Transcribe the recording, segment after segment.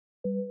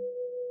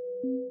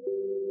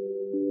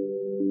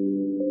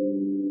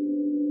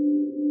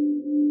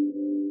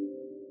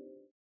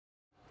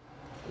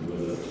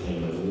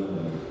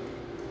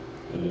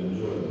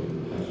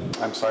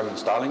I'm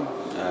Starling.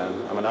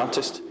 I'm an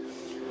artist,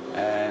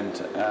 and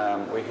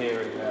we're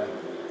here in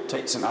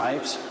Tate St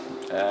Ives,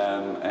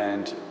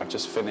 and I've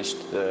just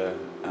finished the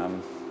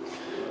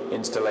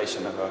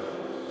installation of a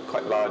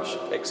quite large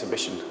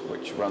exhibition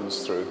which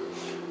runs through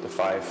the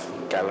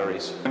 5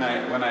 galleries.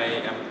 When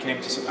I came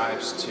to St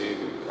Ives to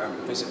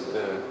visit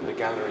the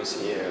galleries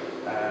here,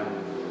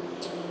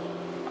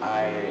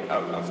 I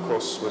of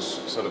course was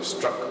sort of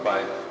struck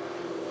by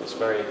this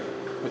very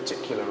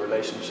particular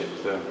relationship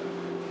the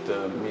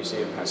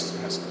museum has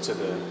to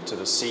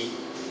the sea,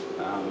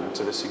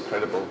 to this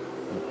incredible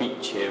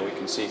beach here we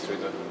can see through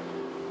the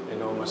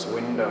enormous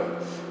window,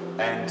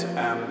 and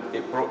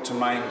it brought to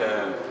mind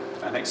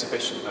an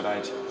exhibition that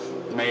I'd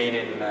made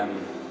in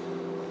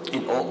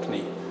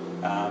Orkney,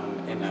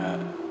 in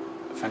a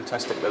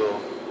fantastic little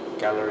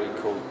gallery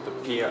called the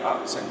Pier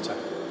Art Centre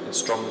in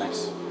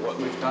Stromness. What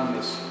we've done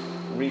is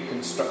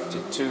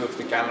reconstructed 2 of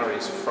the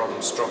galleries from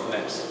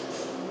Stromness,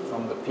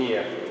 from the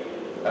pier,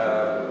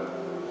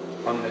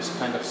 on this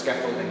kind of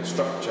scaffolding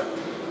structure,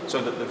 so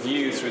that the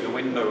view through the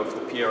window of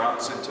the Pier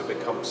Art Centre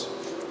becomes,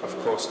 of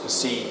course, the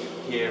sea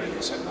here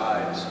in St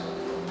Ives.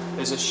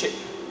 There's a ship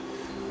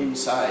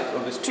inside,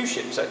 well, there's 2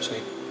 ships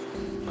actually,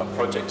 a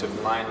project of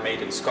mine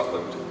made in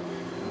Scotland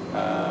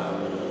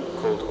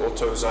called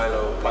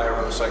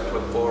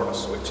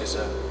Autoxylopyrocycloboros, which is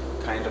a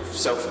kind of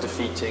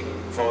self-defeating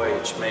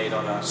voyage made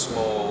on a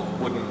small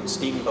wooden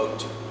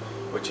steamboat,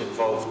 which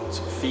involved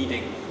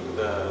feeding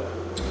the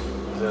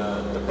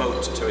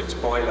boat to its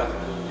boiler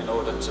in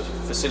order to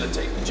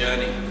facilitate the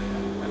journey.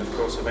 And of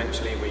course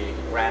eventually we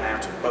ran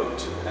out of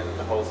boat and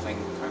the whole thing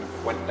kind of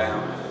went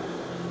down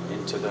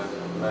into the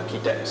murky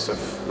depths of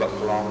Loch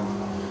Long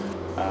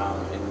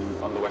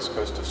on the west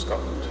coast of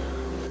Scotland.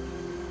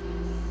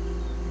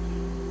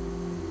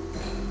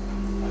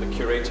 The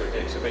curator of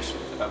the exhibition,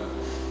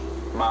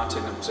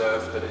 Martin,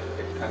 observed that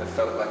it kind of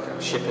felt like a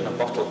ship in a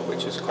bottle,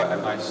 which is quite a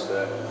nice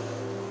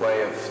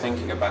way of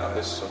thinking about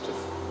this sort of,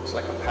 it's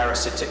like a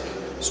parasitic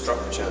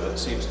structure that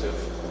seems to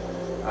have,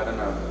 I don't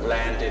know,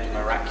 landed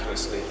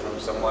miraculously from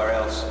somewhere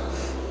else,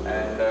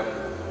 and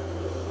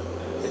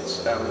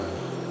it's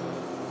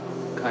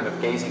kind of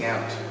gazing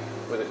out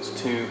with its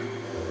 2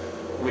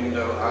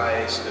 window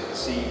eyes at the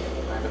sea,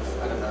 kind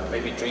of, I don't know,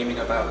 maybe dreaming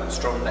about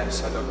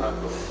Stromness, I don't know.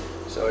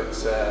 So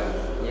it's,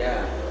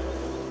 yeah,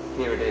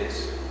 here it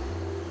is.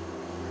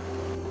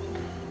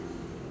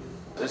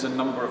 There's a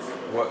number of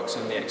works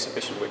in the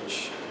exhibition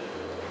which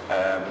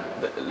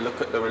that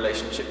look at the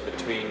relationship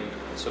between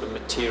sort of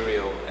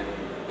material and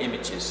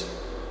images.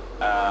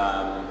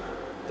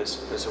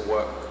 There's a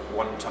work,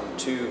 1 Ton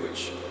 2,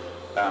 which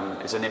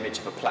is an image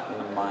of a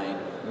platinum mine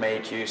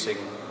made using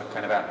a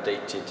kind of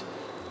outdated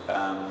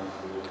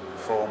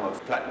form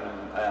of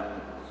platinum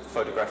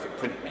photographic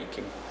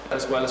printmaking,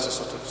 as well as a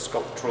sort of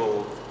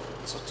sculptural,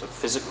 sort of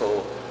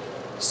physical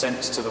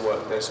sense to the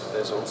work.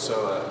 There's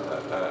also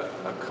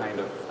a kind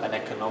of an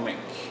economic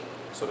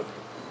sort of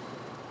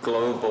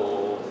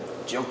global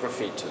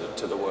geography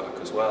to the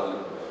work as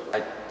well.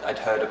 And I'd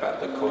heard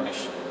about the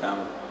Cornish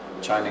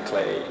china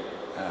clay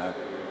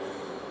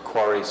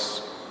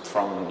quarries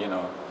from, you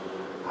know,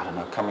 I don't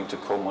know, coming to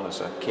Cornwall as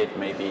a kid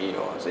maybe,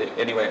 or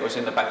anyway, it was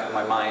in the back of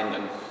my mind,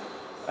 and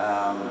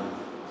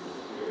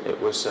it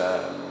was,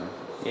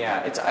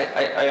 yeah,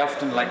 I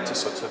often like to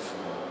sort of,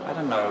 I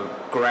don't know,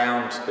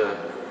 ground the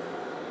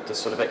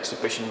sort of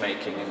exhibition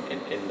making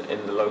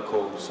in the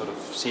local sort of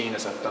scene,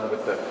 as I've done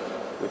with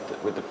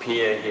the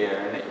pier here,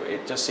 and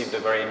it just seemed a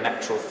very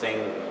natural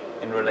thing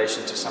in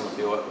relation to some of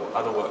the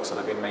other works that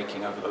I've been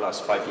making over the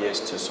last 5 years,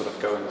 to sort of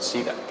go and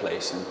see that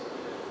place and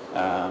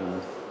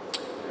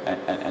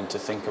to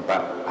think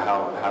about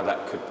how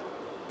that could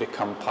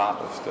become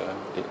part of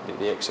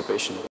the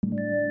exhibition.